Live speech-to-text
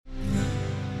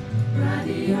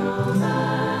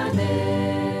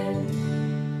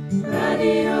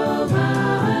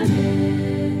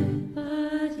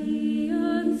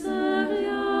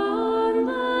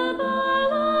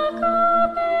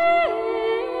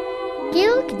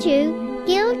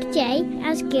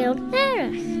As Gael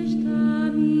Maraic.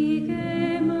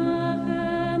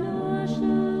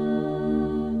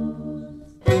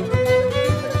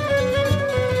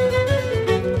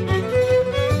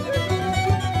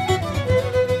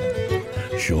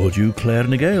 Shordu Claare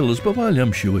na Gael as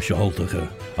bh'aig siúa sealtacha.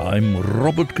 I'm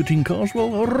Robert Cutting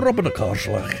Carswell, Robert a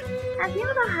Carslach. Have you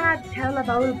ever had tell of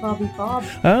old Bobby Bob?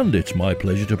 And it's my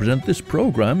pleasure to present this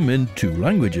programme in 2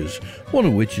 languages, one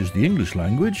of which is the English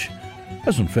language,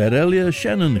 as an fair earlier,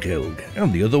 Ceann Traigh Ghruinneard,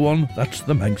 and the other one, that's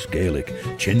the Manx Gaelic,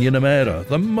 Chinne na Mera,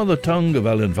 the mother tongue of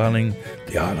Ellen Fanning,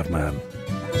 the Isle of Man.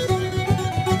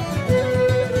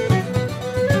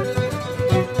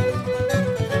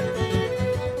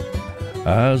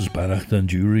 As Bannacht and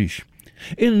Jurish.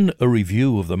 In a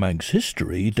review of the Manx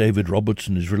History, David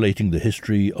Robertson is relating the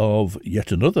history of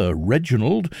yet another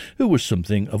Reginald, who was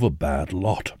something of a bad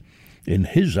lot. In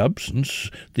his absence,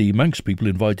 the Manx people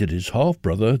invited his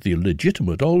half-brother, the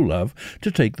illegitimate Olaf, to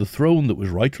take the throne that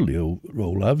was rightfully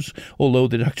Olaf's, although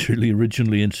they'd actually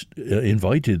originally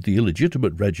invited the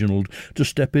illegitimate Reginald to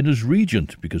step in as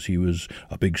regent, because he was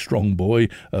a big, strong boy,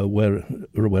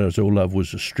 whereas Olaf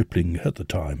was a stripling at the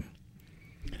time.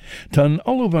 Tan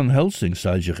Arthur Van Helsing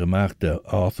saige gemaakt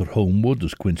Arthur Holmwood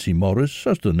as Quincey Morris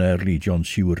as de early John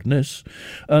Seward nis,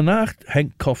 en acht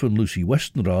Henk Coffin Lucy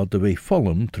Westenra de wee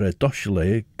follum tre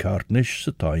doshele kaartnish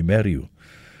se tai meriu.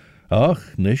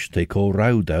 Ach, nish te ko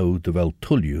raudau de wel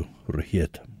tulju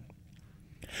rehiet.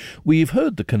 We've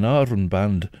heard the Carnarvon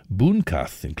band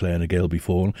BWNCATH in Claare na Gael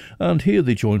before, and here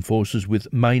they join forces with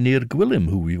MEINIR GWILYM,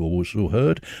 who we've also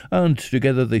heard, and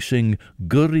together they sing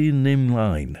Gyrru na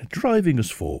mlaen, driving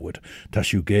us forward.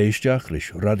 Tashu geisteach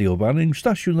rish radio banning,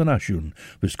 stasiwn na nasiwn,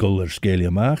 visgol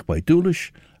scalia mach by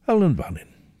Dúlish, Alan Banning.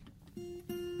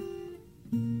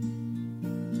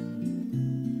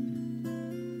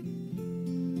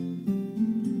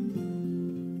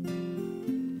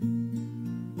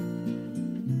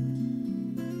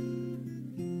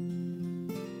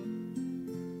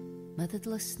 Mae dy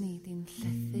dlysni di'n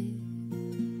llethu,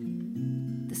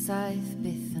 dy saith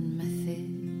byth yn methu.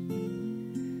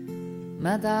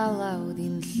 Mae dalaw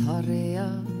di'n llorio,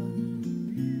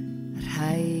 yr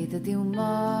rhaid ydyw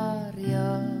morio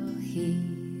hi.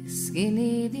 Sgyn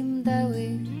I ddim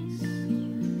dewis,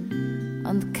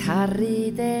 ond caru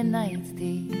denaid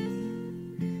di,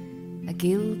 a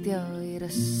gildio i'r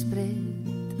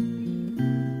ysbryd,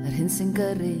 yr hyn sy'n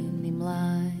gyrru ni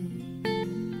mlaen.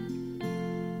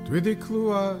 Dwi 'di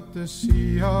clywed y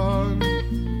Sion,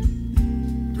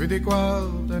 dwi 'di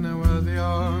gweld y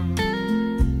newyddion.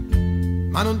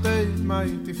 Ma' nhw'n deud mai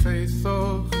di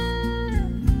ffeithwch,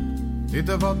 di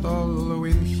dyfodol y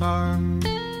wynllan.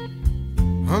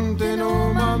 Ond dyn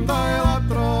nhw ma'n dael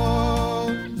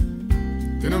adro,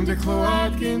 dyn nhw'n di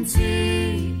clywed gyn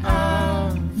ti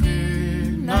a fi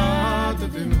nad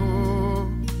ydyn nhw.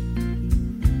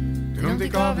 Dyn nhw'n di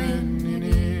gofyn I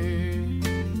ni,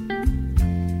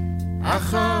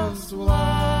 achos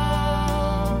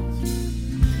wlad.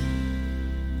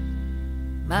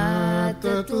 Ma'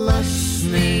 dy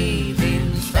dlysni di'n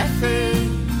llethu,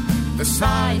 dy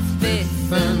saith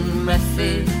byth yn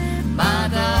methu. Ma'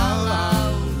 dy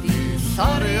alaw di'n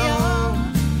llorio,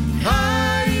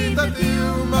 rhaid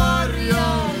ydyw morio.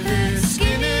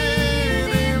 Sgyn I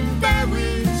ddim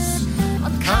dewis,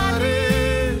 ond caru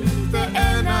dy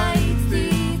enaid di,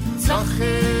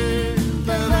 tochu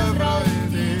dy lyfroedd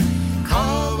di,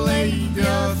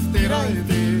 cofleidiodd di roedd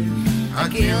di, a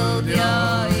gildio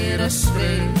i'r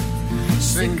ysbryd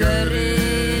sy'n gyrru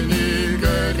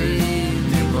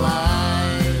ni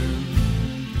mlaen.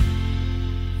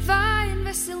 Fain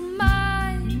fesul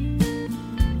maen,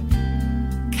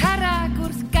 carag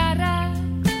wrth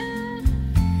garag,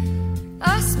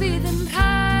 os bydd yn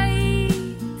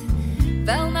rhaid,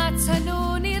 fel na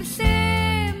tynwn i'r lle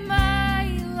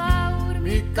mae lawr.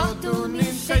 Mi godwn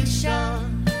ni'n lleisio,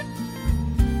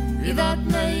 I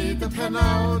ddadneud y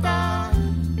penawdau,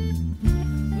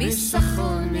 mi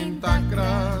sychwn ni'n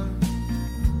dagra,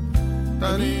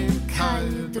 da ni'n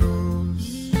cael drws,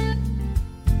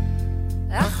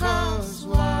 achos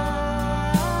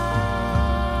wlad.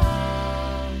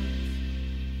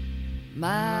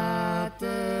 Ma'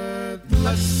 dy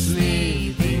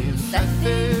dlysni di'n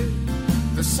llethu,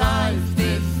 dy saith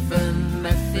byth yn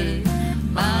methu.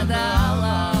 Ma' dy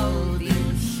alaw di'n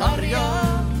llorio,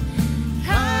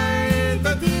 rhaid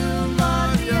ydyw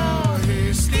morio.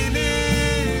 Sgyn I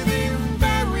ddim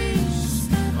dewis,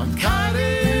 ond caru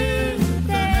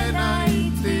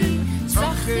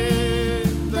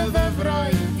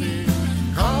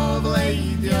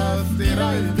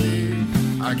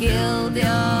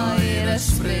gildio i'r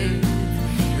ysbryd.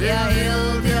 Ia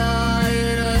ildio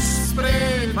i'r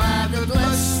ysbryd, mae dy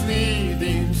glysni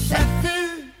di'n llethu.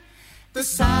 Dy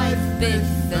saith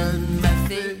byth yn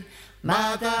methu,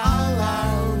 mae dy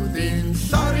alaw di'n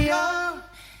llorio.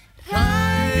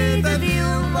 Rhaid y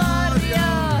diw morio,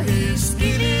 hys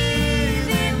giri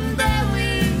ddim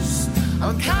dewis,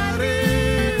 ond caru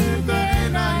dy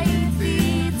enaid i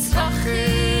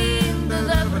trochu'n dy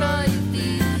ddyfroedd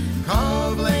i,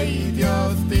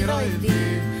 cofleidiodd di roedd i,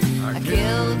 a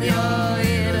gildio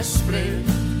i'r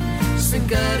ysbryd, sy'n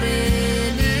gyrru'n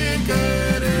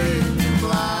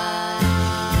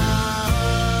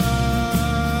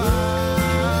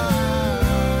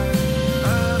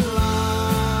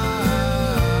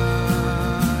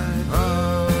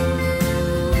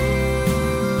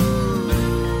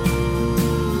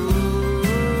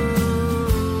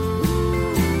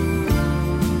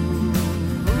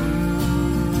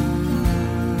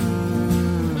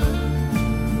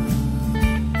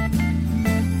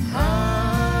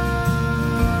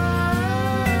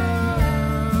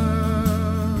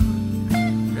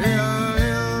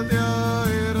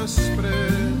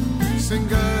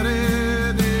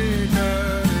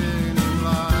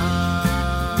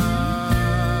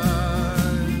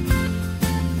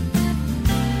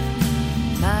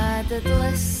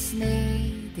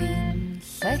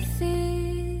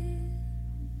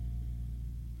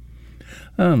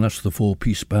And that's the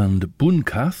four-piece band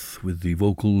BWNCATH with the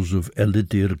vocals of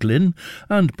Elidir Glyn,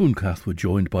 and BWNCATH were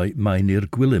joined by MEINIR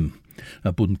GWILYM.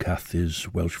 BWNCATH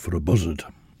is Welsh for a buzzard.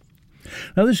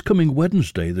 Now, this coming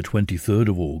Wednesday, the 23rd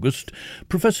of August,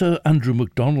 Professor Andrew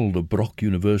MacDonald of Brock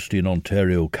University in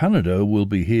Ontario, Canada, will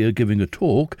be here giving a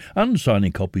talk and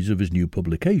signing copies of his new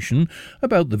publication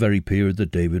about the very period that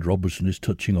David Robertson is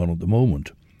touching on at the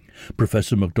moment.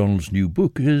 Professor MacDonald's new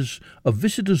book is A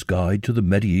Visitor's Guide to the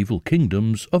Medieval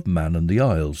Kingdoms of Man and the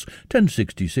Isles,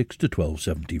 1066 to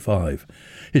 1275.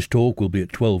 His talk will be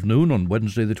at 12 noon on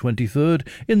Wednesday the 23rd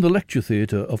in the Lecture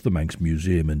Theatre of the Manx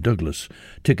Museum in Douglas.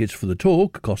 Tickets for the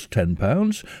talk cost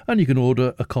 £10 and you can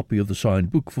order a copy of the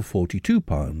signed book for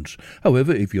 £42.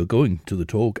 However, if you're going to the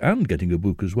talk and getting a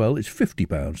book as well, it's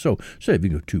 £50, so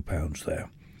saving of £2 there.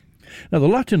 Now, the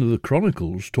Latin of the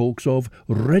Chronicles talks of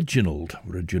Reginald,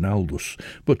 Reginaldus,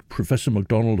 but Professor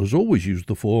MacDonald has always used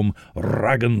the form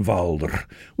Ragnvaldr,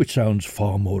 which sounds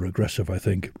far more aggressive, I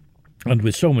think. And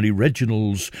with so many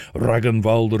Reginalds,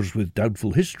 Ragnvaldrs with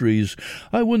doubtful histories,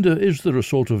 I wonder, is there a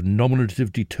sort of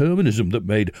nominative determinism that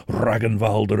made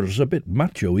Ragnvaldrs a bit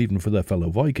macho even for their fellow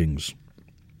Vikings?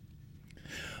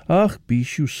 Ach,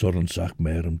 bishu sorensach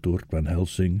merem Dort Van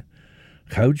Helsing,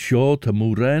 Chaud sio ta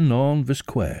MUIREANN on vis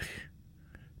quech.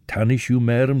 Tanish u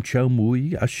merem chow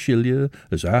mwy as shilia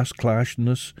as as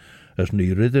clashness as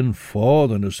ni ridden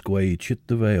fod an a squay chit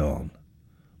de ve on.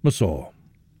 Masaw.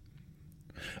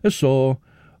 Asaw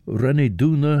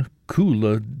reneduna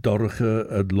coola dorche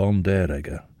ad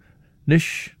londerega.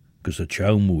 Nish gus a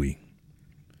chow mwy.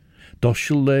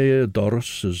 Doshel lea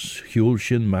doris as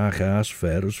hulshin mach as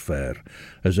fair,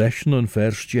 as eshen an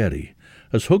fair jerry.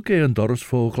 As hug an doris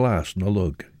fo glas na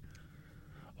lug.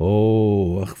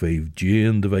 Ach veif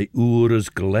jean de vei as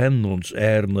glen ons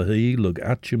na lug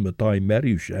atje met die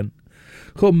merriushen.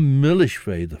 Chum millish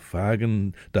vei de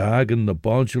fagen, de hagen de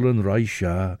bodulin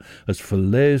raisha, as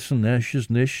verlezen esjes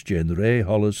nish jen rei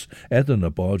hollis edden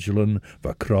a bodulin,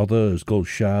 va crodda as gol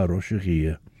sha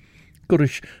roshagia.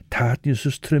 Gurish tatnius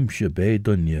as trimsje bei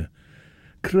dunje.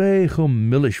 Krei chum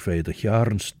millish vei de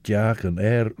jaren stjag en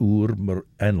mer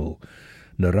enel,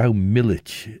 na rauw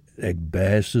millich eg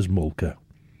bes as mulke.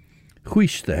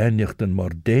 Huis de henjacht en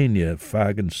Mordenia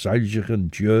fagen saljigen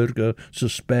Gyrru se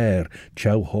spare,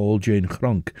 chow hall jane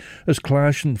chronk, as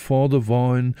clashen for the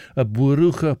vine a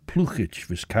boeruge ploegich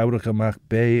vis kourige mach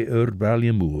bij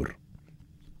Valjemoer.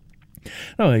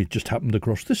 Now, I just happened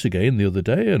across this again the other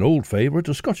day, an old favourite,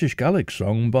 a Scottish Gaelic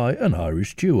song by an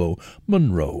Irish duo,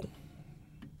 MONROE.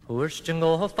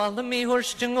 Hurstingo, follow me,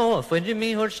 Hurstingo, Fudge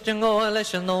me, Hurstingo,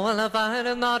 Aleshano,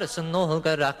 Alavire, and Artisan, no,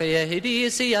 Garaka, Hidi,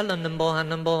 see Ellen and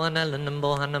Bohan and Bohan, Ellen and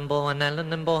Bohan and Bohan,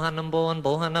 Ellen and Bohan and Bohan,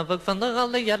 Bohan of Vug from the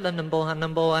Gala, Ellen and Bohan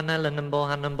and Bohan, Ellen and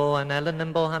Bohan and Bohan, Ellen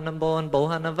and Bohan and Bohan,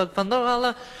 Bohan of Vug from the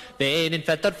Gala, Vain in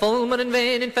Fetter, Fulmer and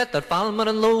Vain in Fetter, Falmer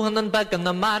and Lohan and Beck and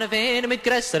the Maravain, with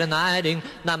Gresser and hiding,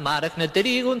 Na Marek,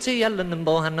 Nadiri, and see Ellen and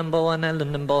Bohan and Bohan,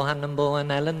 Ellen and Bohan and Bohan,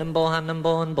 Ellen and Bohan and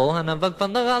Bohan, Bohan of Vug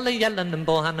from the Gala, Ellen and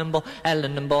Bohan. and bo,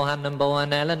 Ellen and Bohan and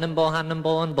Bohan, Ellen and Bohan and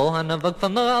Bohan, Bohan of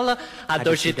Fhionnghuala.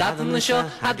 Adore she got on the show,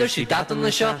 adore she got on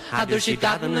the show, adore she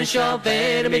got on the show,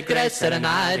 very big grace and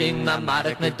I ring the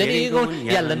Maraic Nadirigun,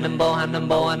 Yellen and Bohan and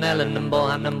Bohan, Ellen and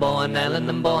Bohan and Bohan, Ellen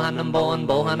and Bohan and Bohan,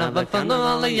 Bohan of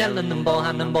Fhionnghuala, Yellen and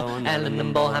Bohan and Bohan, Ellen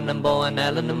and Bohan and Bohan,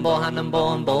 Ellen and Bohan and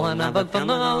Bohan, Bohan of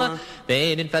Fhionnghuala.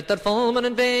 Vein in fetter Falman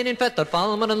and vein in fetter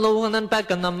Falman and Lohan and Beck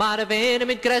and the Mara vein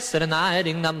mid Gresser and I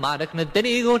ring the Maraic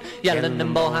Nadirigun, Yellen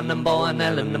and Bohan and Bohan,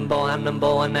 Ellen and Bohan and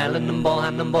Bohan, Ellen and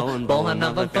Bohan and Bohan, Bohan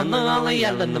of Fhionnghuala,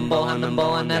 Yellen and Bohan and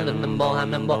Bohan, Ellen and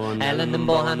Bohan and Bohan, Ellen and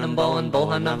Bohan and Bohan,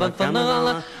 Bohan of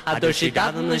Fhionnghuala. Adore she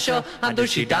got on the show, adore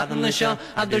she got on the show,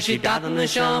 adore she got on the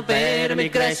show, very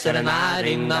mid Gresser and I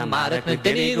ring the Maraic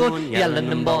Nadirigun,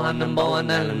 Yellen and Bohan and Bohan,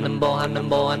 Ellen and Bohan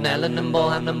and Bohan, Ellen and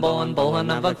Bohan and Bohan,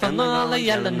 Bohan of Fhionnghuala.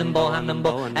 Yellen and Bohan and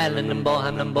Bohan, Ellen and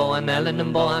Bohan and Bohan, Ellen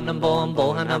and Bohan and Bohan,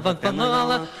 Bohan of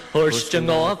Fhionnghuala.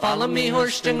 Horstingoa, follow me,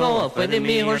 Horstingoa, follow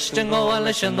me, Horstingoa,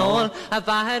 Lishanol. If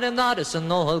I had a notice and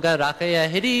no Garaka,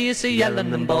 hideous,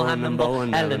 Yellen and Bohan and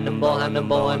Bohan, Ellen and Bohan and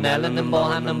Bohan, Ellen and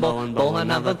Bohan and Bohan,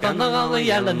 Bohan of Fhionnghuala,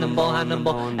 Yellen and Bohan and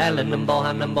Bohan, Ellen and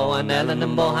Bohan and Bohan, Ellen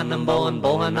and Bohan and Bohan,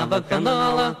 Bohan of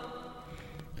Fhionnghuala.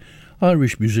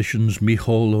 Irish musicians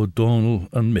Micheál O'Donnell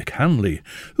and Mick Hanley,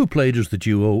 who played as the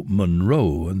duo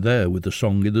MONROE, and there with the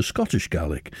song in the Scottish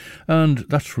Gaelic. And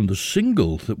that's from the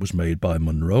single that was made by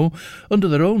MONROE. Under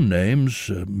their own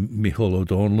names, Micheál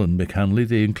O'Donnell and Mick Hanley,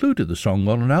 they included the song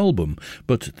on an album,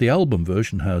 but the album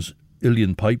version has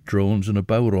uilleann pipe drones and a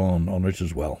bodhrán on it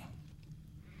as well.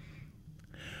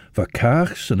 Va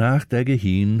cach san acht ege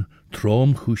heen,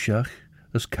 trom chúiseach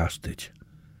as castid.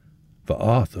 Va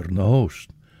Arthur na host.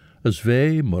 As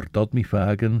vei mor dod mi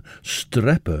fagen,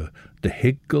 streppe de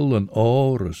higgle en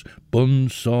oor as bun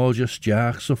saage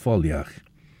stiach sa foliach.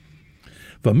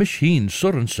 Va mis heen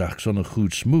surrensachs on a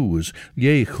goed smoe as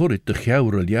je churrit de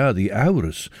gauwrel ja die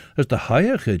oures, as de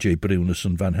haiache je Brunis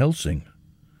en Van Helsing.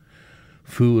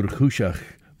 Fuur chúiseach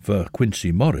va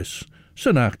Quincey Morris,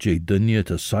 sanach je dunje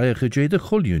te saiache je de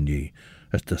chullion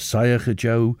as de saiache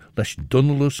jou leis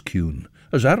dunnelus cún,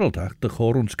 as araldach de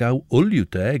choronsgau ulliu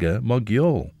tege mag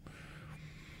kiaull.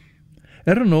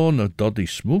 An on a doddy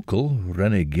smookel,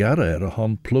 renne Gyrru a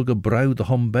hon plug a brow de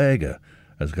hon bege,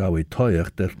 as gawe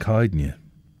toiach der kaidnje.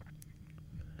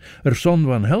 Son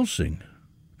Van Helsing,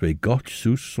 ve got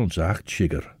soes ons acht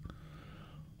schigger.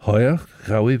 Hoiach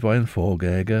gawe wein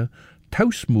vorgege,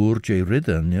 tausmoer je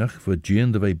riddenjach voor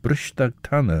jean de ve bristag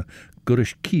tanne,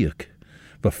 gurish kierk,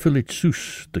 va fillit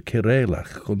soes de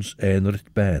kerelach ons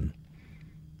einert ben.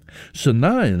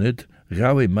 Senaienid,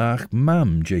 gawe maag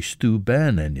mam je stu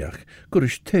ben enjach,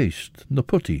 gurish taste na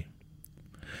putty.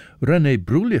 Renne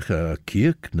broelige a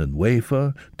kierk nen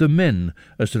wafer, de min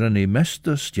as renne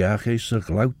mester stiache se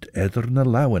glout eder na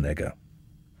lauwenegge.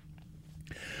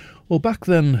 Well, back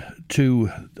then to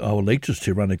our latest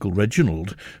tyrannical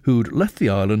Reginald, who'd left the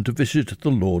island to visit the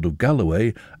Lord of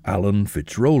Galloway, Alan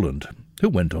Fitzroland, who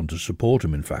went on to support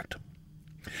him, in fact.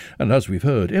 And as we've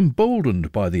heard,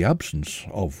 emboldened by the absence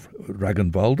of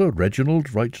Ragnvalda,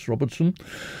 Reginald, writes Robertson,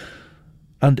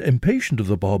 and impatient of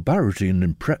the barbarity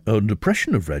and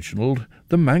oppression of Reginald,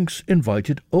 the Manx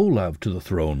invited Olaf to the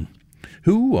throne,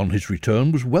 who, on his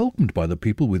return, was welcomed by the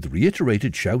people with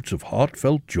reiterated shouts of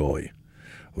heartfelt joy.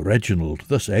 Reginald,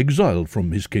 thus exiled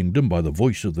from his kingdom by the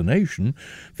voice of the nation,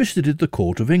 visited the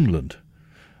court of England,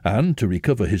 and, to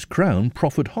recover his crown,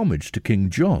 proffered homage to King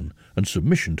John and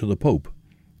submission to the Pope.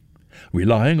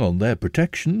 Relying on their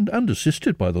protection, and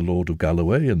assisted by the Lord of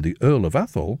Galloway and the Earl of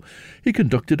Atholl, he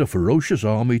conducted a ferocious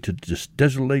army to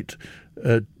desolate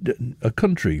a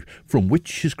country from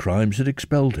which his crimes had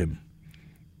expelled him.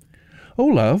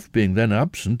 Olaf, being then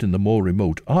absent in the more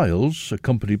remote isles,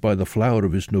 accompanied by the flower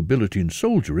of his nobility and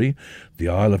soldiery, the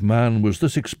Isle of Man was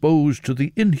thus exposed to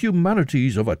the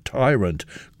inhumanities of a tyrant,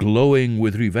 glowing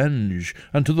with revenge,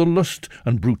 and to the lust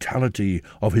and brutality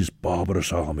of his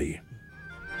barbarous army.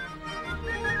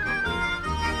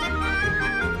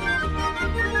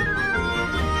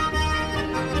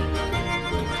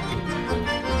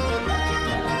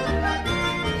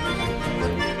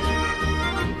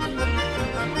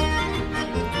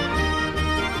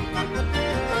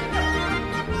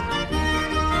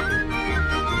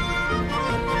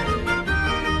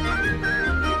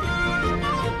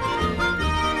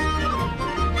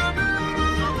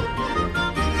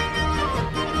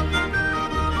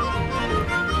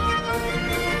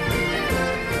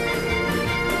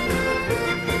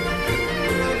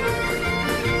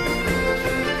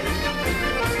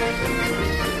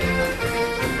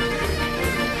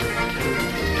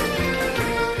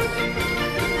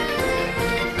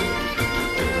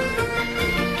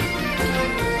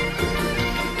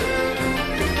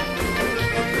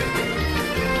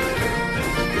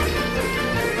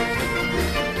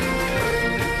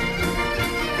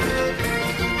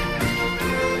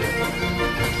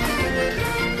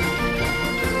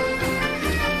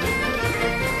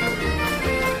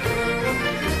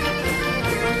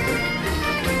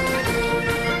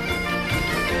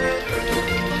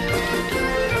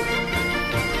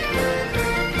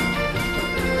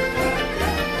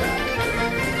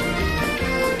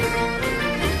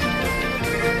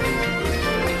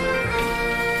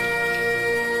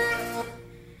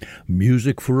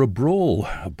 music for a brawl.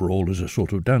 A brawl is a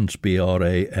sort of dance,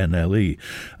 B-R-A-N-L-E,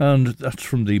 and that's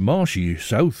from the marshy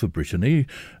south of Brittany,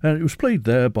 and it was played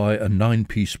there by a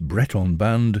 9-piece Breton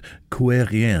band,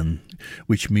 KOUERIEN,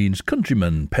 which means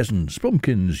countrymen, peasants,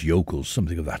 bumpkins, yokels,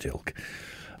 something of that ilk.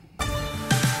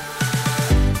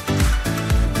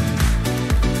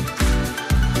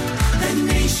 The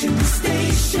Nation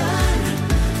Station,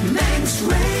 Manx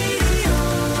Radio.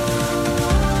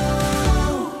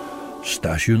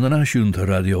 Stasiwn yn asiwn ta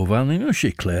radio fanning o si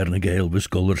Claare na Gael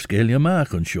bysgol sgelia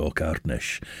mach yn sio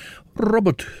cartnesh.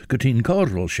 Robert gytyn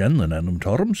corrol sien yn enwm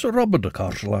torm so Robert y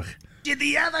corslach. Did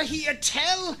the other hear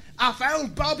tell of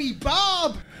old Bobby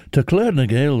Bob? Ta Claare na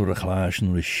Gael rechlaas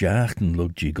yn rysjacht yn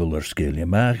lwgji gol sgelia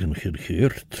mach yn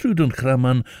chyrchir trwyd yn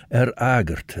chraman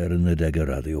agert yn y dega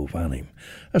radio fanning.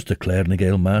 As ta Claare na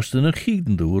Gael maast yn y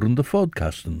chydendŵr yn de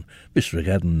podcasten, bis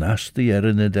regedden nasty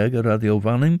yn y dega radio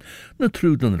fanning, na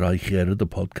trwyd yn reich de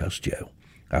podcast jou.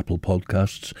 Apple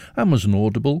Podcasts, Amazon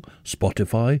Audible,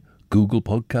 Spotify, Google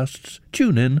Podcasts,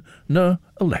 TuneIn, na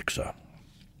Alexa.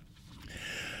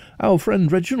 Our friend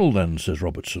Reginald then, says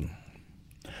Robertson,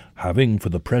 having for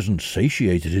the present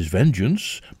satiated his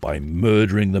vengeance by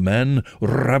murdering the men,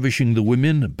 ravishing the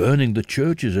women, burning the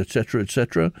churches, etc.,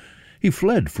 etc., he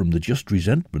fled from the just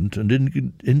resentment and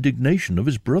indignation of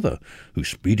his brother, who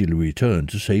speedily returned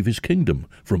to save his kingdom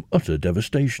from utter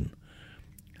devastation.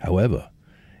 However,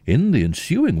 in the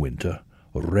ensuing winter,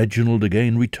 Reginald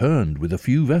again returned with a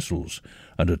few vessels,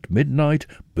 and at midnight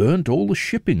burnt all the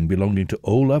shipping belonging to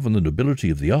Olaf and the nobility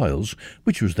of the Isles,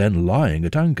 which was then lying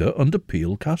at anchor under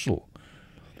Peel Castle.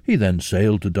 He then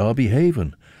sailed to Derby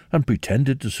Haven, and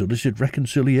pretended to solicit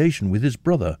reconciliation with his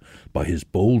brother by his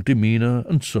bold demeanour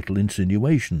and subtle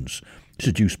insinuations,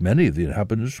 seduced many of the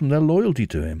inhabitants from their loyalty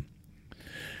to him.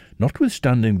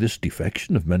 Notwithstanding this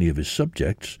defection of many of his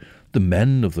subjects, the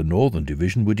men of the northern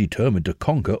division were determined to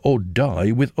conquer or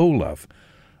die with Olaf.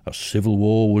 A civil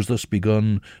war was thus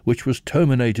begun, which was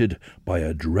terminated by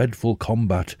a dreadful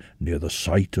combat near the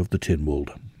site of the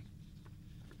Tynwald.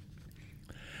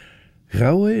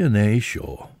 Gawe yn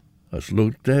eisio, as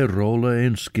lugt rolle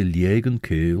in skiljegan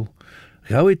keul,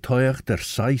 gawe toiach der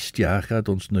seist jachad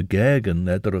ons na gegen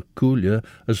eder a coolje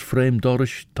as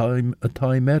vreemdorish time a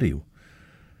time eriw.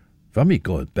 Van mi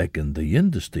goed bekken de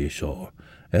yindeste so,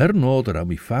 noder a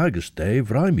mi fagus de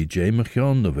vrij mi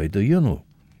jamachjon na ve de yunno.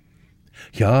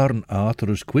 Jarn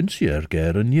Arthur as Quincey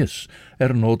geren nis,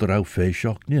 noder au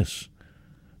feeshock nis.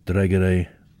 Dregere,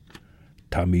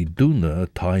 tami duna a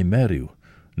time eriw,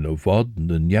 no vod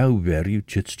na njau veriw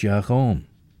chitsjach on.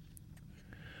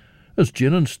 As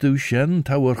gin and stew shen,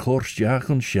 tower horstjach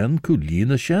on shen,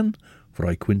 coolina shen,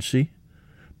 vrij Quincey.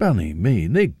 Banny me,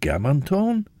 ne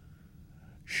gamanton?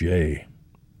 Jay.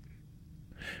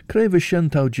 Creve shen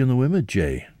tau gin the wimmer,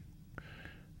 Jay.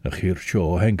 A hier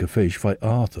shaw henke feesh vai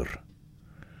Arthur.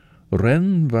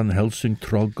 Ren Van Helsing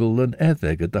troggel en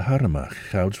edeg at de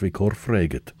harmach, gouds vi cor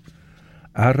freget.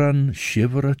 Aran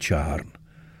shiver a charn.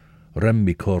 Rem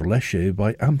mi cor leshe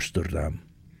by Amsterdam.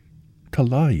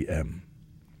 Talai em.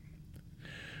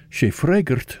 She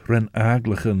fregert ren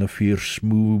aglichen na vier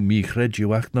smoe mi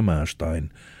gredjuach na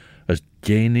maastein, as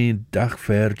Janie dag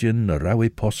vergin na rawe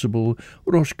possible,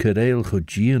 ros kereel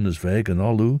chodjien as vegan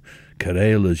allu,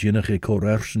 kereel as jinnige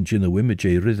corersen jinne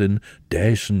wimmige ridden,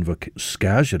 deisen va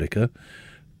skajerike,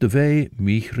 de vee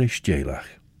mi gresjelach.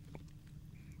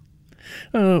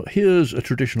 Here's a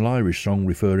traditional Irish song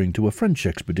referring to a French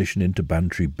expedition into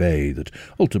Bantry Bay that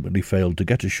ultimately failed to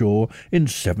get ashore in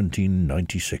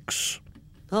 1796.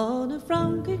 Tána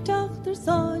Frankig tachtar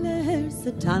sála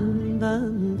sa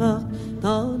tanban bach,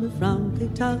 Tána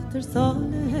Frankig tachtar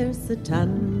sála sa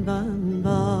tanban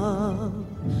bach.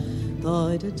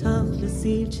 Táid a tachla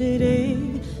síte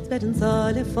ré, sped an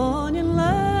sála fáin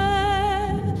le,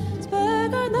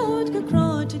 sped ar náid go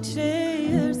cráide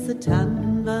tré sa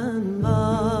tanban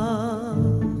bach.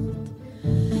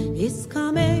 Is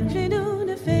kam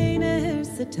ekrinúna féine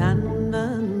sa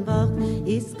tanban bach,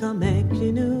 is kam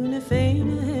ekrinúna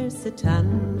féine sa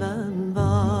tanban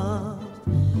bach.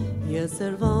 Yes,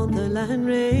 van de lan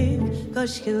reik,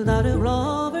 goshkil dar a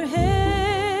rover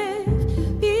hev,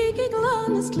 big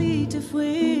glanas cleat of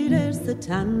wader sa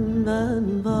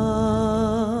tanban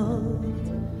bach.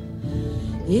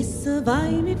 Is a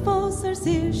vai mit fosar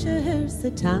sirche sa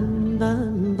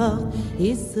tanban bach,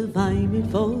 is a vai mit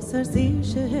fosar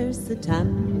sirche sa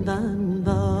tanban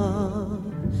bach.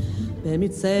 Be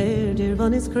mit ser dir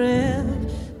van is krev,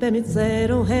 be mit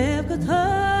ser o hev got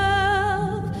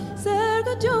hav, ser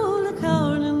got jola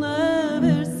kaurn en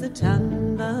lever sa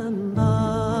tanban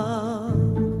bach.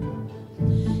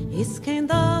 Is kein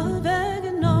da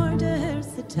vägen norder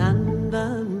sa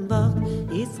tanban bach,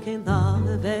 in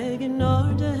the bh'aig in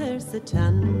order the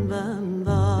tan van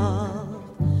va.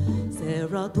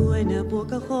 Sarah doing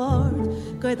book a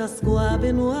chord, go the squab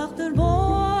in wachter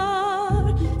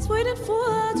war. Sweet and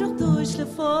fordrach durch the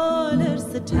fallers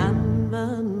the tan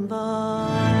van va.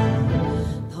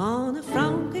 Tan a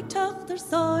Frankrig tachter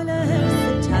soile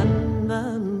the tan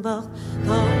van va.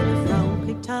 Tan a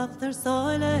Frankrig tachter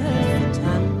soile the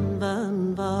tan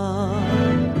van va.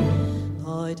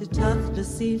 Heute Tag des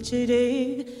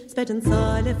Silchide, spet en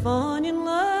sale von in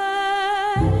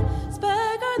lei,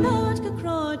 spegar not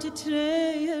gekroite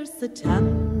treyers the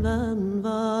tan van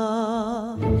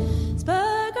va.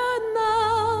 Spegar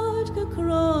not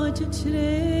gekroite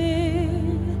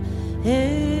treyers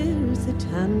the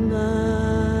tan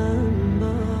van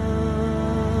va.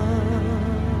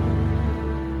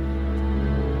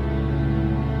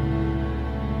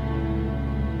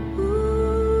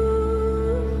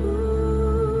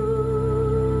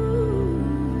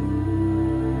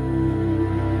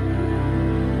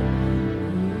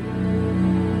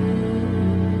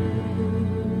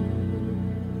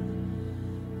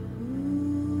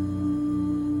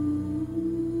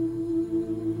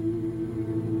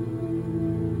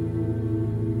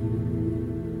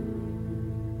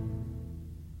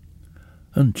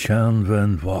 And Ceann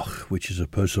Traigh Ghruinneard, which is a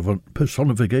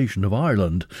personification of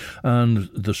Ireland, and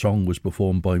the song was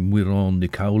performed by MUIREANN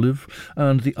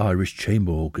and the Irish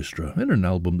Chamber Orchestra in an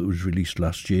album that was released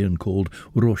last year and called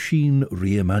Roisin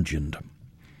Reimagined.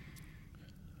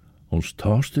 Ons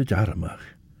táiste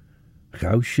dearamach,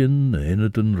 gau sin na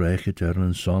inadan réchit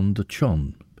an son de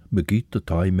Chon, megit de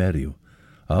tai meriw,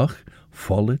 ach,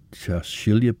 follit as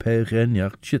silje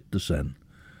pegheniach chit de sen.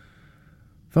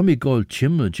 Van mi goil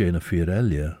chimma Jane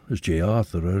Fhionnghuala as J.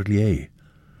 Arthur Lie.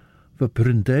 Va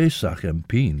prindeisach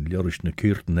pin liorish na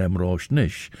kirten emrosh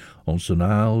nish, ons an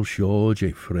aal sjo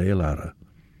J. Freilara.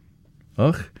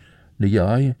 Ach, na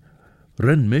jai,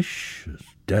 ren mish,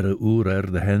 derre oer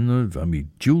de henne, van mi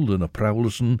Jules na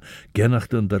Prowlesen,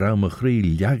 genachten de raume grie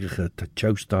ljagige te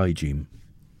tjoustaijim.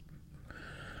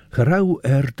 Gerau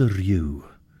de rieuw,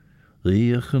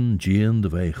 riegen Jean de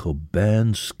weich op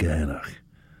ben skenach.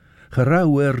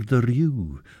 Gerau de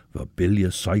rieuw, va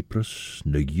bilje cypress,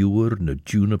 na ewer, na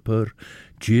juniper,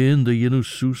 Jean de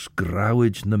jinusous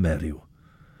grauwage na meriw.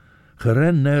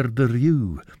 Geren de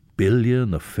rieuw, bilje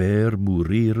na fair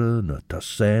moeriere, na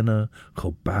tassena,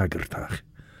 go bagertach.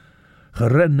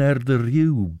 Geren de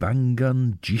rieuw,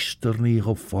 bangan, gisterni,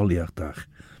 go foliachtach.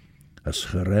 As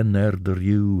geren de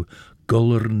rieuw,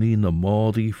 gullerni na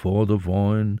maudi voor de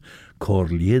wijn,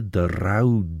 corlied de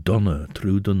rauw donne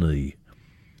tru de nie.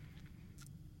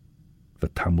 Va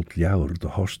tamut ljauwer de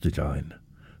hostage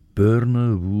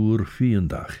Burne woer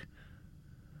Fhionnghuala.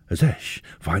 As esh,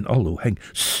 fine allo heng,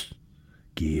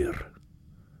 gear.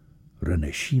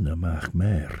 Reneshina mach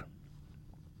mer.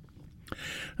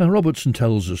 And Robertson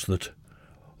tells us that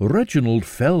Reginald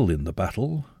fell in the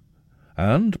battle,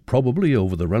 and, probably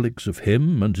over the relics of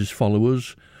him and his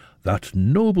followers, that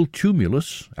noble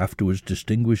tumulus, afterwards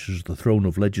distinguished as the throne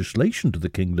of legislation to the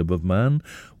kingdom of Man,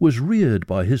 was reared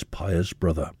by his pious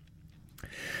brother.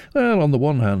 Well, on the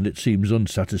one hand, it seems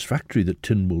unsatisfactory that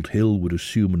Tynwald Hill would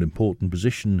assume an important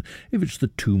position if it's the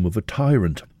tomb of a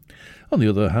tyrant. On the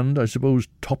other hand, I suppose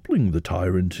toppling the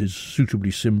tyrant is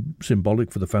suitably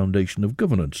symbolic for the foundation of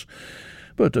governance.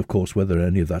 But, of course, whether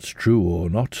any of that's true or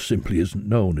not simply isn't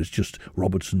known. It's just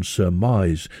Robertson's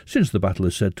surmise, since the battle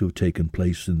is said to have taken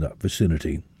place in that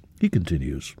vicinity. He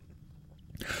continues,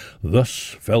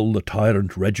 Thus fell the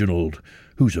tyrant Reginald,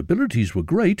 whose abilities were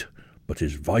great, but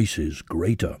his vices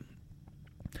greater.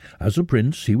 As a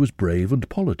prince he was brave and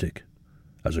politic.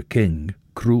 As a king,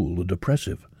 cruel and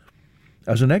oppressive.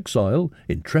 As an exile,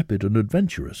 intrepid and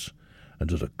adventurous.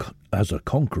 And as a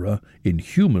conqueror,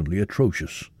 inhumanly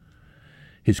atrocious.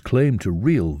 His claim to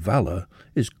real valour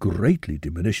is greatly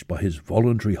diminished by his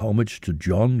voluntary homage to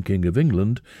John, King of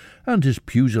England, and his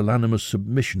pusillanimous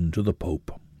submission to the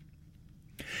Pope.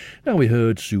 Now, we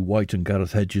heard Sue White and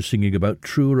Gareth Hedges singing about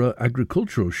Truera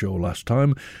Agricultural Show last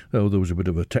time, though there was a bit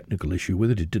of a technical issue with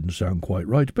it. It didn't sound quite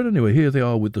right. But anyway, here they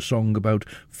are with the song about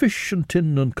fish and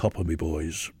tin and copper, me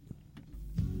boys.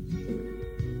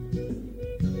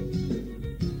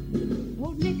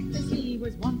 Old Nick, as he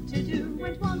was wont to do,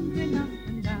 went wandering up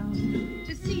and down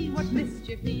to see what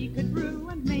mischief he could brew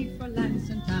and make for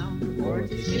Lansing town. For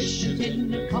 'tis fish and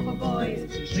tin and copper, boys,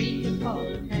 tree and call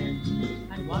and pen.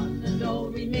 And one and all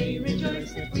we may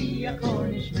rejoice that we are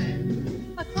Cornish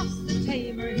men. Across the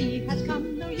Tamar he had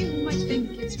come, though you might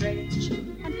think it strange.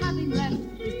 And having left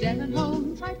his Devon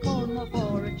home, tried Cornwall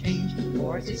for a change.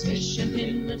 For 'tis fish and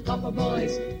tin and copper,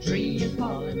 boys, tree and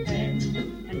call and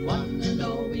pen. And one and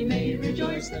all we may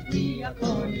rejoice that we are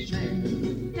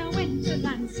Cornishmen. Now when to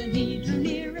Lanson he drew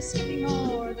near, a skipping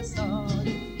o'er the sod,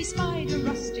 he spied a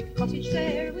rustic cottage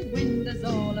there with windows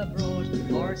all abroad.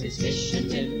 For 'tis fish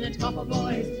and tin and copper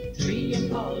boys, tree and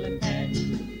ball and pen,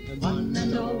 and one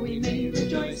and all we may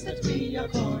rejoice that we are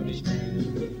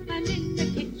Cornishmen. And in the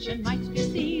kitchen might be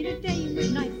seen a dame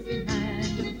with knife in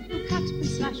hand, who cut and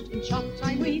slashed and chopped,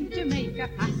 I ween, to make a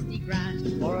pasty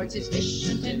grand. For 'tis fish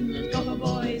and tin and copper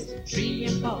boys, tree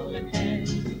and ball and pen,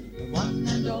 and one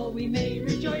and all we may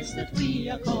rejoice that we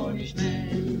are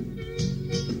Cornishmen.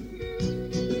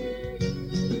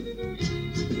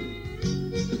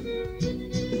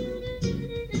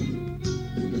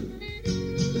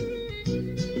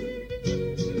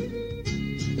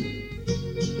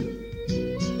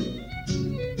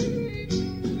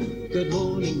 Good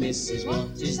morning, missus, what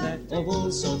is that? Of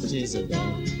all sorts is a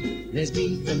dog. There's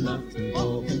beef and mutton,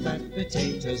 pork and fat,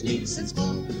 potatoes, leeks and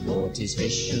squaw. For 'tis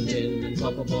fish and tin and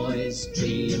copper boys,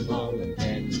 tree and ball and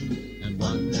pen, and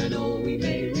one and all we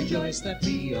may rejoice that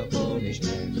we are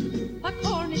Cornishmen. A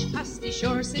Cornish pasty,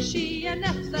 sure, says she, and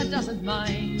if that doesn't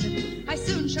mind, I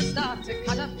soon shall start to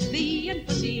cut up thee and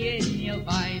put thee in you'll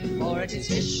find. For it is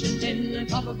fish and tin and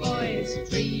copper boys,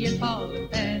 tree and ball and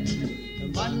pen,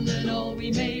 and one and all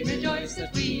we may rejoice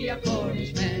that we are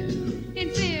Cornishmen. In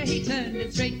fear he turned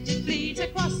and straight did flee to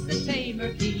cross the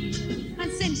Tamar Quay,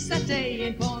 and since that day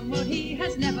in Cornwall he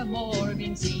has never more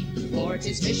been seen. For it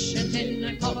is fish and tin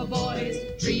and copper boys,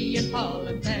 tree and ball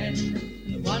and pen,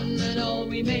 and one and all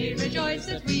we may rejoice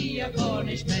that we are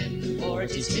Cornishmen. For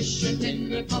it is fish and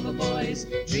tin and copper boys,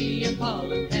 tree and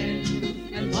ball and pen,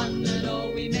 and one and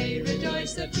all we may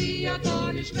rejoice that we are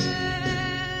Cornishmen.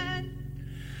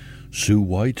 Sue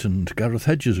White and Gareth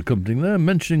Hedges accompanying there,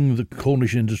 mentioning the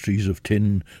Cornish industries of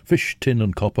tin, fish, tin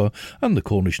and copper, and the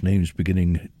Cornish names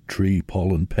beginning tree,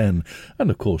 poll and pen, and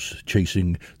of course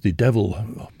chasing the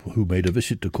devil who made a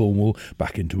visit to Cornwall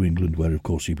back into England, where of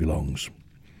course he belongs.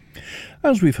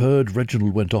 As we've heard,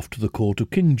 Reginald went off to the court of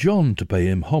King John to pay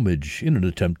him homage in an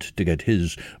attempt to get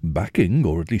his backing,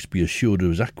 or at least be assured of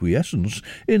his acquiescence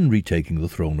in retaking the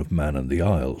throne of Man and the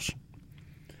Isles.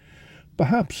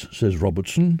 Perhaps, says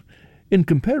Robertson, in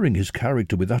comparing his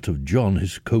character with that of John,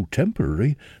 his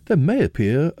contemporary, there may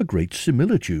appear a great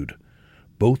similitude.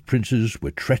 Both princes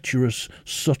were treacherous,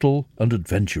 subtle, and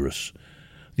adventurous.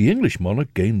 The English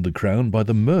monarch gained the crown by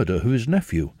the murder of his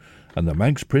nephew, and the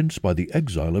Manx prince by the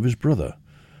exile of his brother.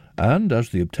 And as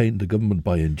they obtained the government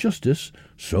by injustice,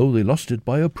 so they lost it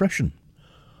by oppression.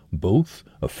 Both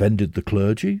offended the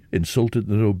clergy, insulted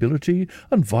the nobility,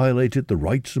 and violated the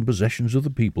rights and possessions of the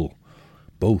people.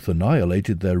 Both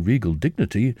annihilated their regal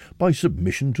dignity by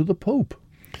submission to the Pope,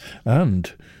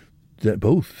 and that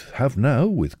both have now,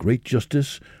 with great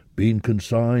justice, been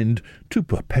consigned to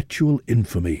perpetual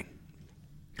infamy.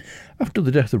 After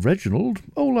the death of Reginald,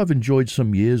 Olaf enjoyed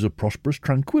some years of prosperous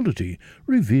tranquillity,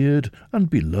 revered and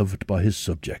beloved by his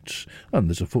subjects, and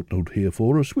there's a footnote here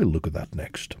for us. We'll look at that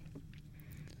next.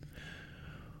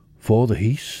 For the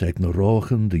hís ag na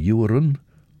ráchan de MUIREANN,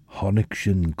 Honnig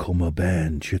sin cuma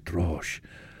ben chitrosh,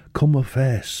 cuma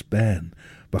fes ben,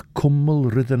 va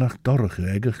cummel riddenach dorche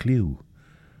ag a chliw,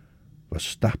 va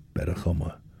stap a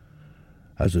chuma.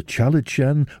 As a challenge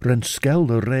ren skeld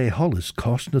a ray hollis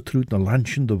cost na trút na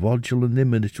lanchen de vodgel en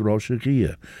nimmen it roche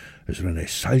as ren a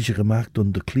saige gemaakt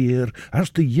on de clear, as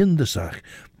de yindesach,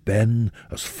 ben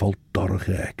as volt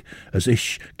dorche ag, as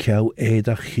ish kiaull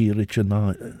edach chirich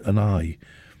an ai.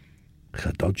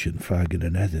 Chadodgen fagen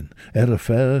en edin, a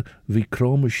fair vi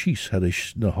chrome schies had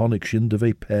ish na honnig sin de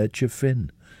ve perche fin.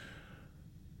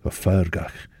 Va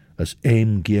fergach, as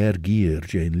gier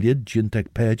jane lid jint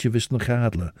ag perche vis na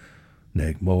chadla,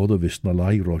 neg moda vis na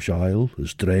lai rosh ail,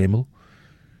 as dremel.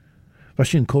 Va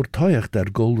sin cortoiach der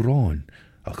gol roin,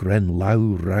 ach ren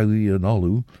lau raui an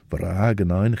olu, var a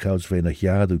agenain chauds ve na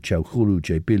jadu chau chulu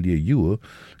je bilje juur,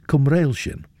 cum rail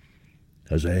sin.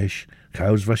 As esh,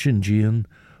 chauds va sin gian,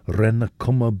 ren a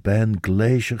cumma ben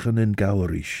gleisiachen in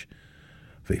gowerish.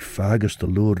 Ve fagus de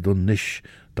loer don nish,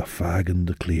 da fagen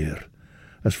de clear,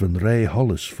 as van ray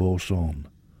hollis force on.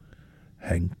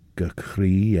 Henk a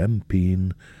chrie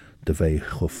empien, de ve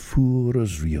gevoer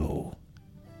as viool.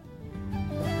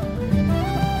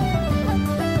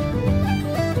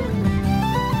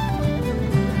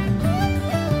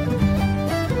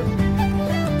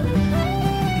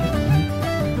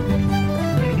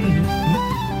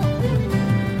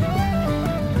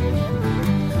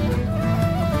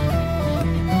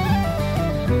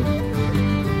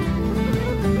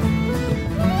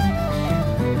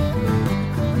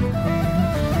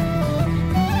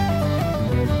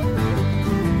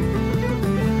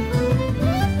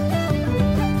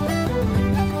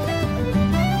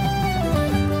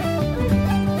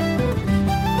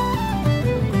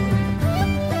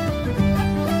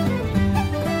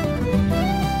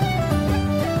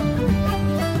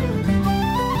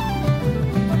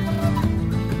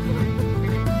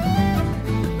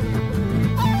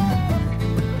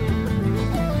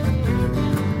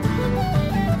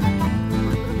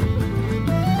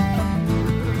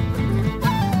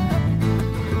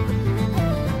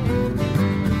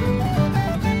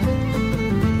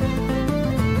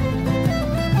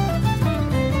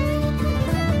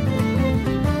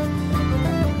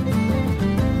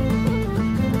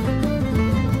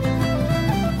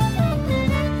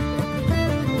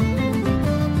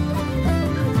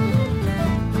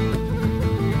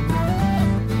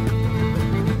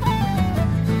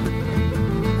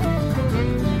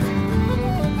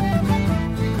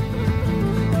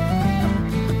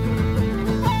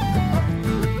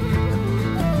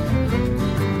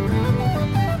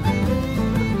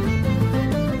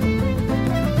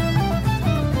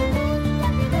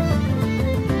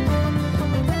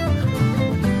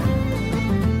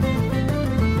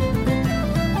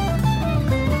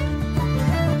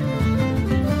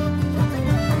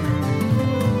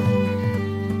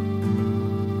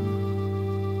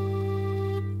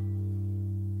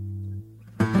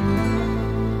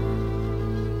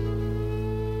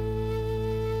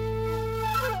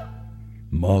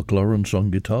 Mark Lawrence on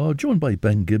guitar, joined by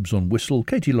Ben Gibbs on whistle,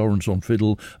 Katie Lawrence on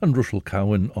fiddle and Russell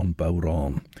Cowan on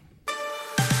bodhrán.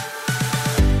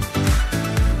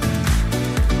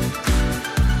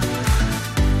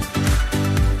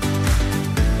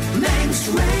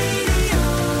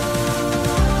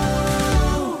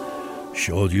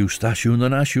 Siodiw stasiwn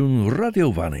yn asiwn radio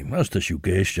fanning, as dys yw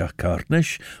geisdiach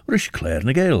cartnish, rish Claare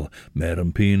na Gael, mer yn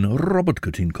pyn Robert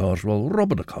Cytyn Corswell,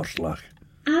 Robert y Corslach.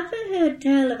 Have you heard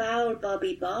tell of our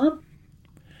Bobby Bob?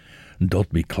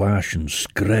 Dot me clash and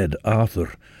scred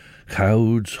Arthur,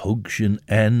 chawds hugshin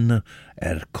en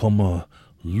comma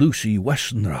Lucy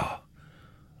Westenra.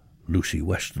 Lucy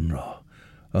Westenra,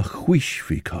 a chwish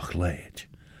fi cochlaid.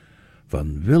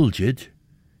 Van Vilgid,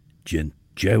 gent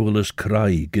Jewelus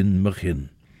Craig in Machin.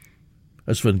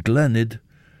 As van Glenid,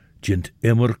 gent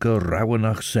Immerke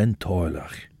Rauwenach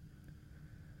Sentoilach.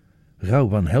 Gau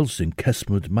Van Helsing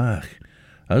Kesmud Mach,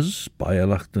 as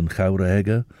Bialacht en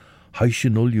Gaurege,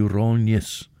 Heishin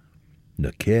Uljuronius. Na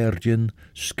Keerjin,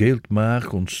 Skeelt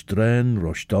Mach on Strain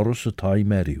Roshdoris a Tai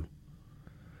Meriw.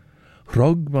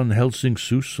 Rog Van Helsing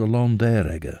Soes along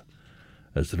derege,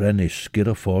 as Renish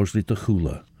Skira Forsley te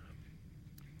Chula.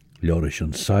 Lorish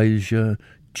an Sailja,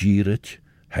 Gyrru,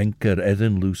 Henker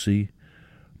Edin Lucy,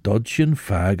 Dodgin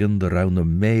Fagan the round the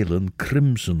MUIREANN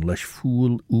crimson lesh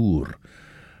fool oer,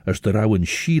 as the rowan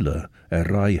Sheila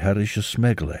rai herish a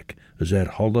smeglek, as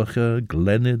hollache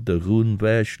Glenid de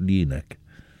Groenvesh Lienek,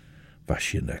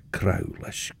 Vashin a crow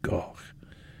lesh goch.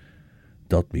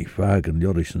 Dot me Fagan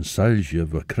Lorish an Sailja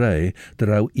verkrei, the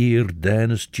row ear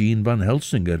Dennis Jean Van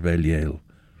Helsing Veliel,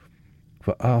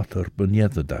 for Arthur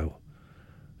Benjededau.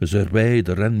 As wij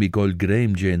de ren mi goil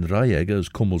Graham Jane Raieg as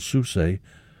Cummel Suse,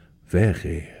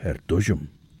 veche dujum.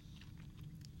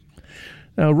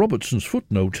 Now, Robertson's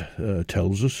footnote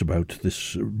tells us about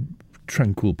this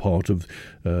tranquil part of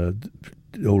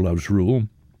Olav's rule.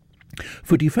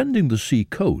 For defending the sea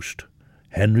coast,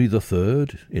 Henry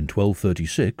III, in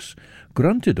 1236,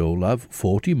 granted Olav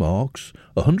 40 marks,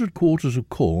 100 quarters of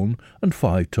corn, and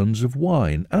 5 tons of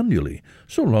wine annually,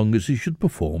 so long as he should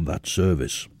perform that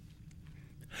service.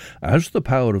 As the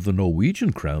power of the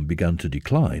Norwegian crown began to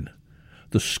decline,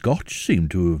 the Scotch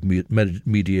seemed to have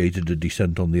mediated a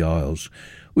descent on the Isles,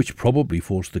 which probably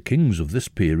forced the kings of this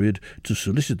period to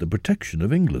solicit the protection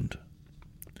of England.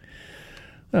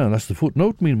 Now, that's the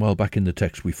footnote. Meanwhile, back in the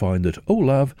text we find that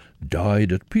Olav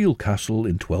died at Peel Castle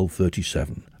in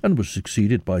 1237 and was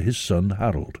succeeded by his son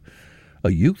Harold,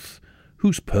 a youth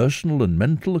whose personal and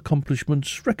mental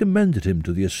accomplishments recommended him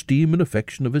to the esteem and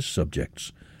affection of his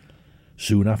subjects.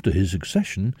 Soon after his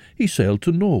accession, he sailed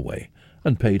to Norway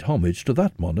and paid homage to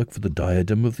that monarch for the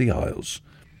diadem of the Isles.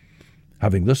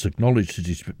 Having thus acknowledged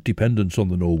his dependence on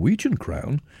the Norwegian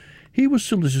crown, he was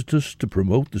solicitous to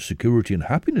promote the security and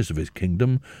happiness of his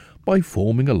kingdom by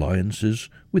forming alliances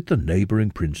with the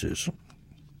neighbouring princes.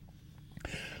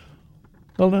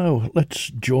 Well, now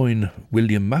let's join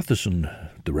William Matheson,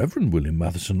 the Reverend William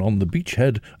Matheson, on the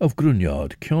beachhead of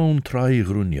Ghruinneard, Ceann Traigh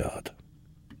Ghruinneard.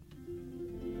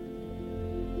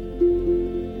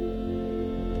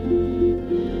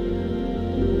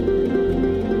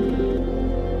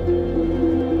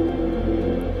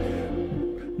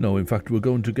 No, in fact, we're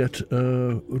going to get,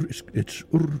 it's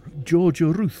Georgia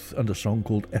Ruth and a song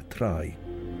called Etrai.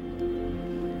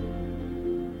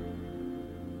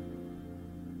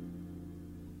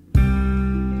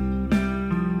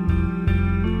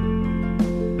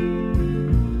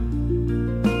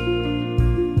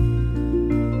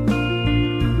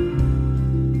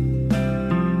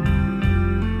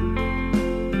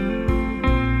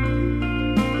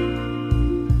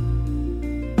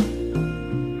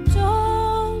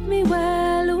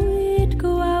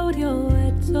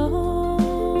 Told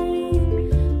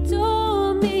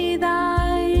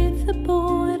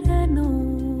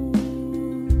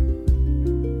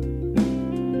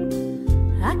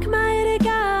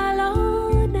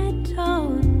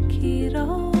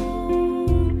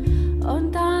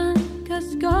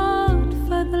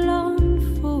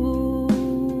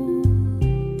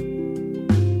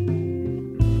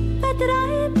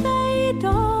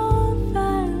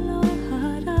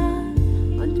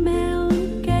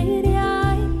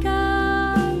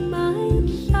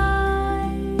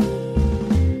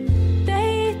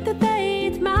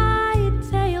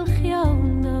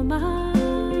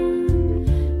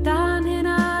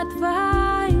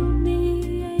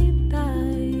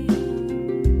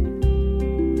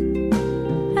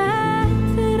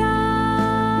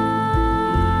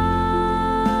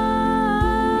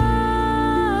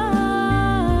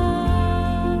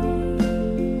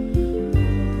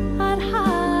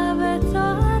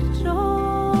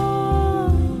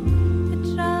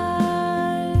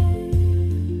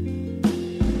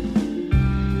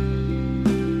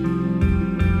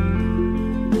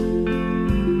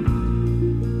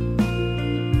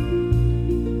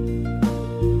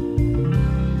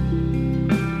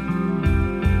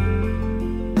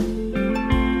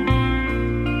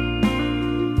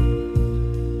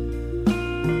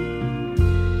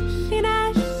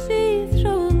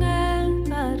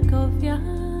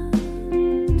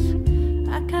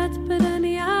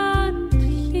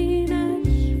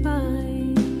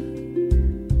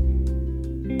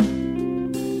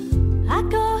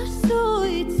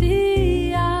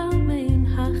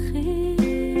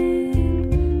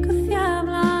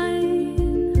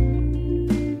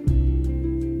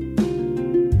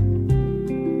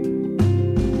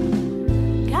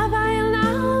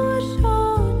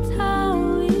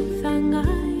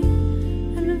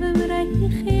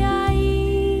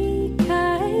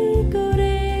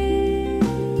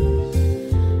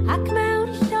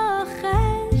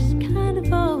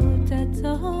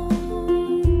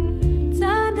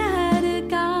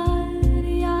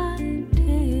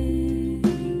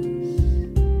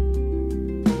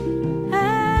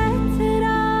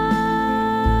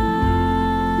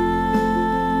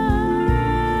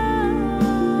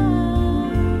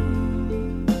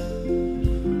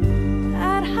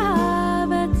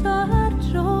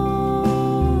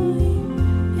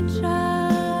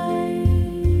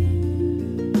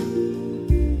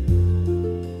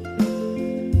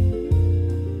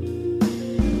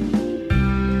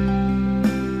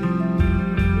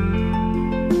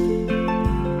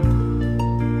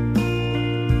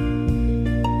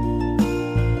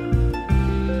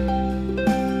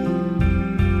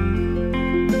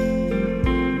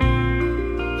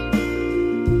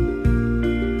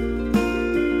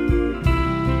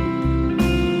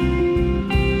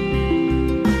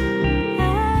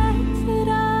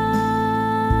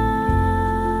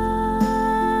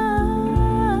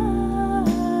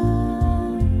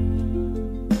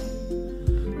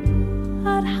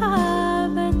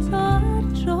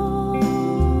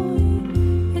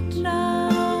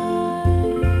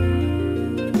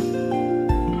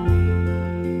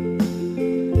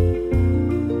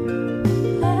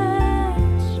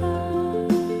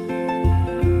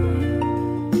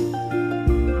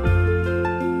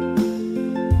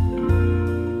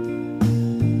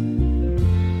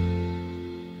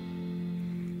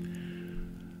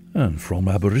from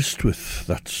Aberystwyth.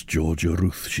 That's Georgia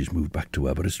Ruth. She's moved back to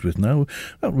Aberystwyth now.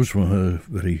 That was from her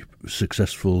very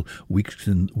successful Week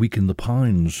in the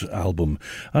Pines album,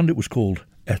 and it was called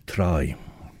Etrae.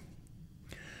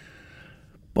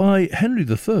 By Henry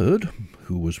III,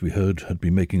 who, as we heard, had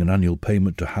been making an annual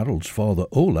payment to Harold's father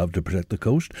Olav to protect the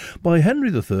coast, by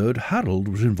Henry III, Harold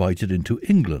was invited into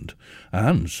England,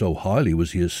 and so highly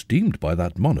was he esteemed by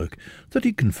that monarch that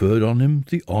he conferred on him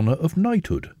the honour of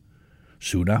knighthood.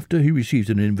 Soon after he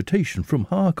received an invitation from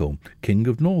Haakon, King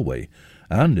of Norway,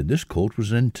 and in this court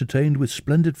was entertained with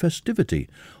splendid festivity,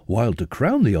 while to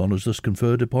crown the honours thus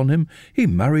conferred upon him, he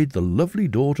married the lovely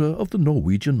daughter of the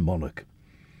Norwegian monarch.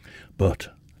 But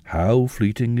how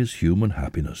fleeting is human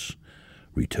happiness!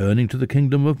 Returning to the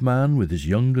kingdom of man with his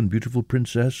young and beautiful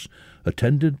princess,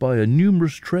 attended by a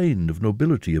numerous train of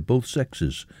nobility of both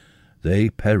sexes,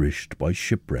 they perished by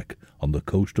shipwreck on the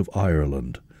coast of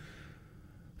Ireland.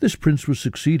 This prince was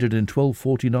succeeded in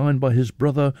 1249 by his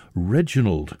brother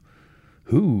Reginald,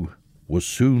 who was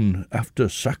soon after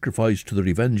sacrificed to the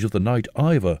revenge of the knight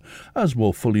Ivar, as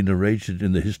more fully narrated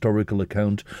in the historical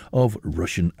account of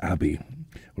Rushen Abbey.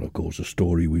 Well, of course, a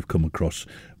story we've come across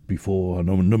before on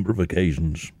a number of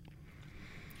occasions.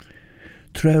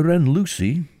 Treuren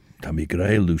Lucy, Tammy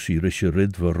Gray Lucy Risha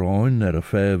Ridvaroin er a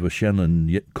fair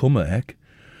Vashenan Kummaek,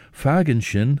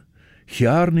 Fagenshin,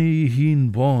 Hjarni heen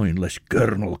boin les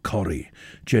Gurnal Corrie,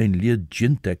 Jane Lied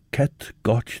Jinte Ket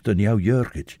Gotch the New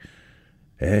Jurgit,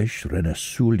 Esh Rena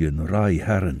Sullian Rai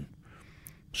Herren.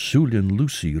 Sullian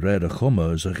Lucy red a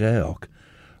chumma as a geok,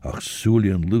 ach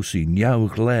Sullian Lucy New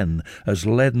Glen as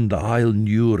ledden de Heil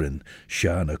Nurin,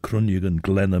 Shan a Crunnigan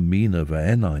Glen a Mina va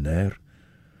enain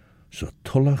So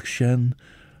tullach shen,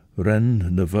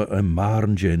 ren neva a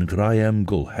marnjane Graham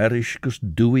gul herish gus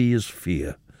dewey as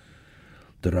fear.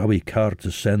 De rawi car to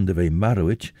send of a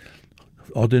Maraic,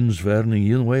 Oddins verning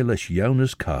yinwe les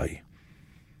Jonas Kai.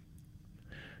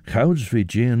 Gouds vi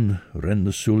Jane ren the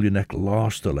Suljanek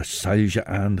laster les Salja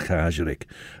and Chazerik,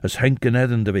 as Henken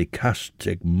Eden de ve cast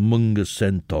eg munga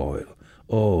centoil.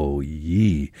 Oh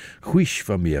ye, huish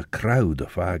van me a crowd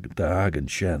of de hagen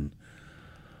shen.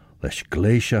 Les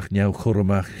gleisiach new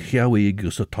churmach chiawig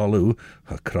gus a tolu,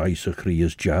 a kreis a chri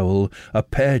as jowl, a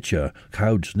percha,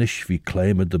 chouds nish vi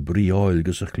claimed de brie oil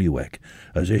gus a chliwek,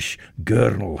 as ish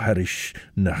gurnal herish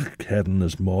nach hern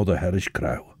as mother herish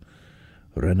crow.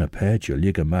 Ren a percha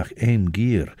liga mach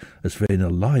gear, as vein a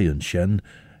lion shen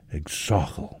eg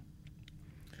sochel.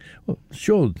 Well,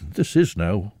 sure, this is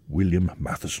now William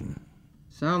Matheson.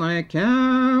 San I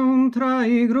Ceann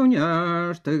Traigh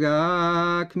Ghruinneard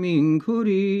gach min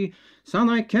curí, San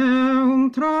I Ceann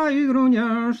Traigh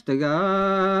Ghruinneard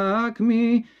gach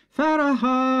mi, fer a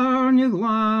harne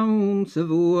glaum sa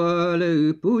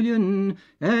bhuala búilin,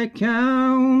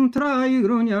 Ceann Traigh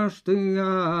Ghruinneard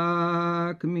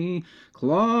gach mi,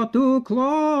 clátú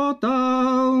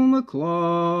clátám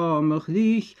clámach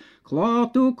dich,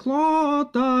 clátú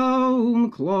clátám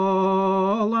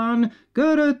clálan,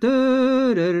 Gyrru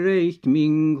reich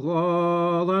min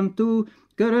clálan tú,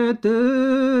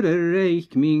 Gyrru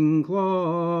reich min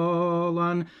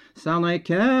clálan, San I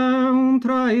Ceann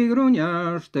Traigh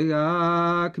Ghruinneard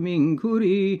gach min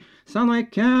curí, San I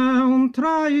Ceann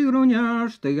Traigh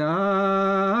Ghruinneard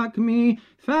gach mi,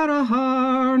 fer a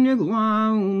harne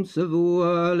glaum sa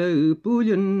bhuala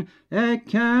búilin,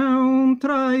 Ceann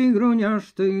Traigh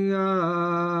Ghruinneard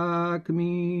gach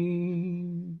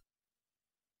mi.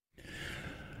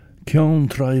 Ceann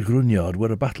Traigh Ghruinneard,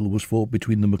 where a battle was fought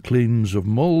between the MacLeans of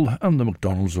Mull and the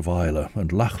MacDonalds of Islay,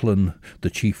 and Lachlan, the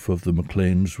chief of the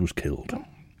MacLeans, was killed.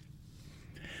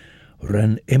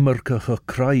 Ren immercach a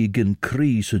craig in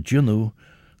Cree sa Gyrru,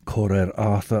 cor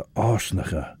Arthur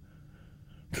Arsnacha.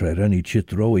 Trereni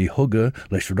chit roi hugger,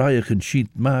 les raiach and sheet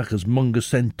mach as munga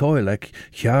centoilek,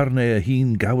 Hjarne a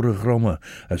heen gaure gromme,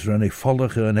 as ren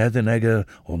follige and edinegger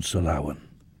on Salawan.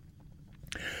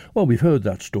 Well, we've heard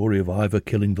that story of Ivar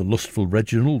killing the lustful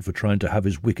Reginald for trying to have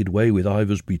his wicked way with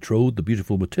Ivar's betrothed, the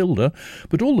beautiful Matilda,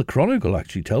 but all the chronicle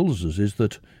actually tells us is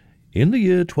that in the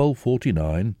year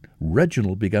 1249,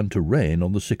 Reginald began to reign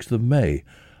on the 6th of May,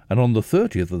 and on the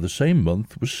 30th of the same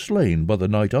month was slain by the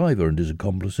knight Ivar and his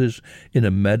accomplices in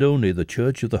a meadow near the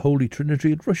church of the Holy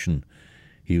Trinity at Rushen.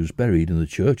 He was buried in the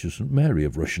church of St. Mary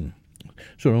of Rushen.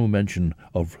 So no mention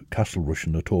of Castle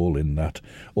Rushen at all in that,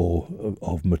 or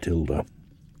of Matilda.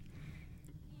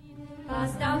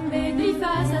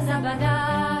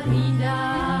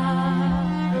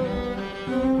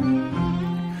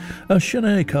 As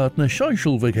Sinead Cartner, I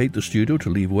shall vacate the studio to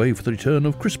leave way for the return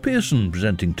of Chris Pearson,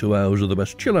 presenting 2 hours of the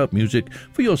best chill-out music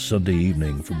for your Sunday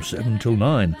evening from 7 till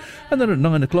 9. And then at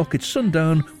 9 o'clock it's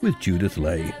Sundown with Judith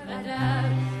Lay.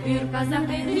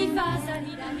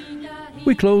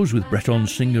 We close with Breton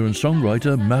singer and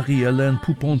songwriter Maraic-ELEN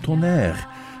POUPON-TONNERRE.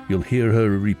 You'll hear her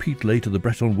repeat later the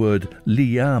Breton word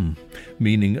liam,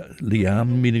 meaning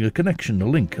a connection, a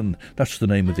link, and that's the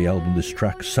name of the album this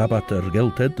track, Sabbath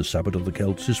Gelted, the Sabbath of the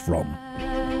Celts, is from.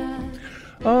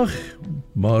 Ach,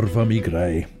 Marva mi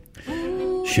grey.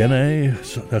 Shene,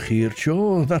 Achir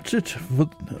Cho, that's it.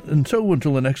 And so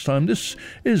until the next time, this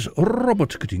is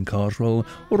Robert Cutting Carswell,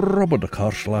 Robert the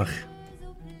Carslach.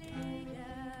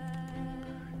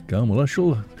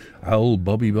 Gamwellashel, Owl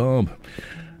Bobby Bob.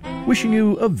 Wishing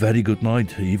you a very good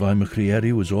night. Evi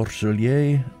McCreary was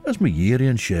Orsellier, as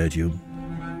MUIREANN shared you.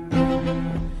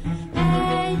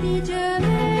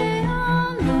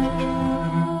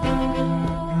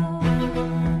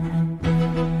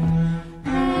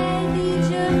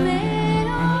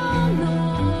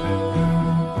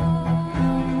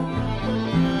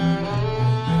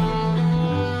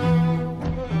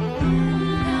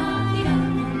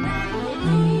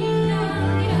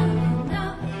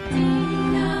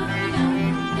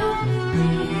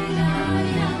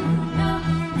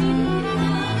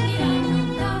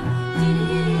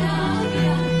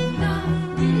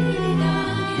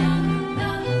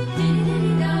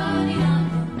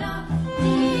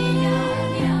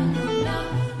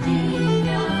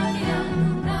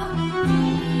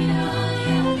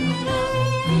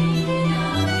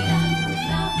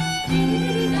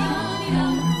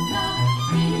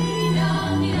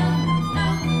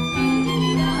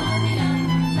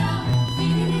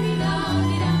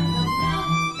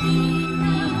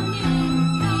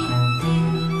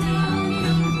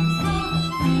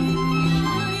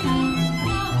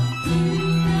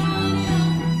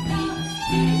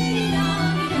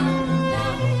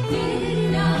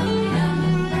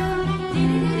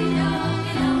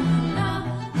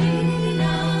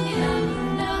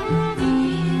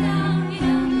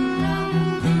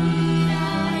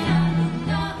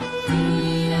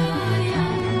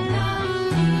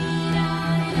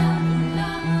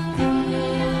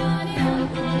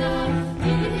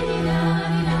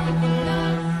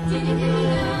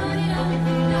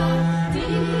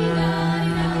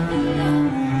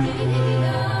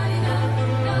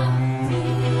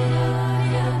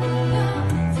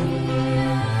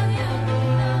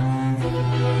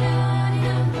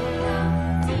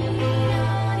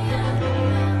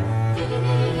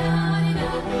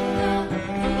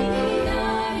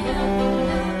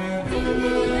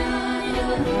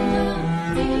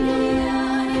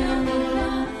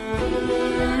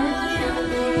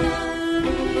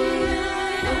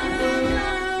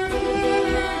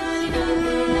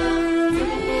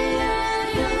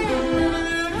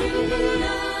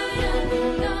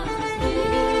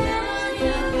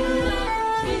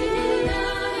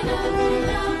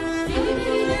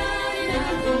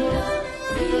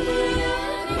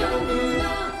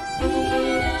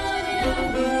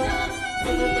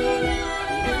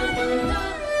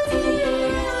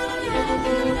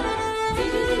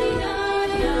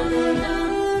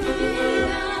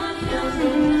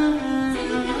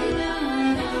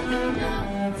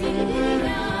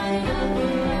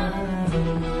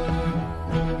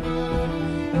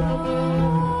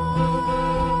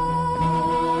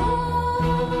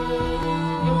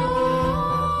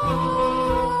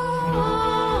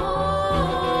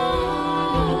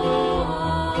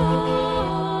 Oh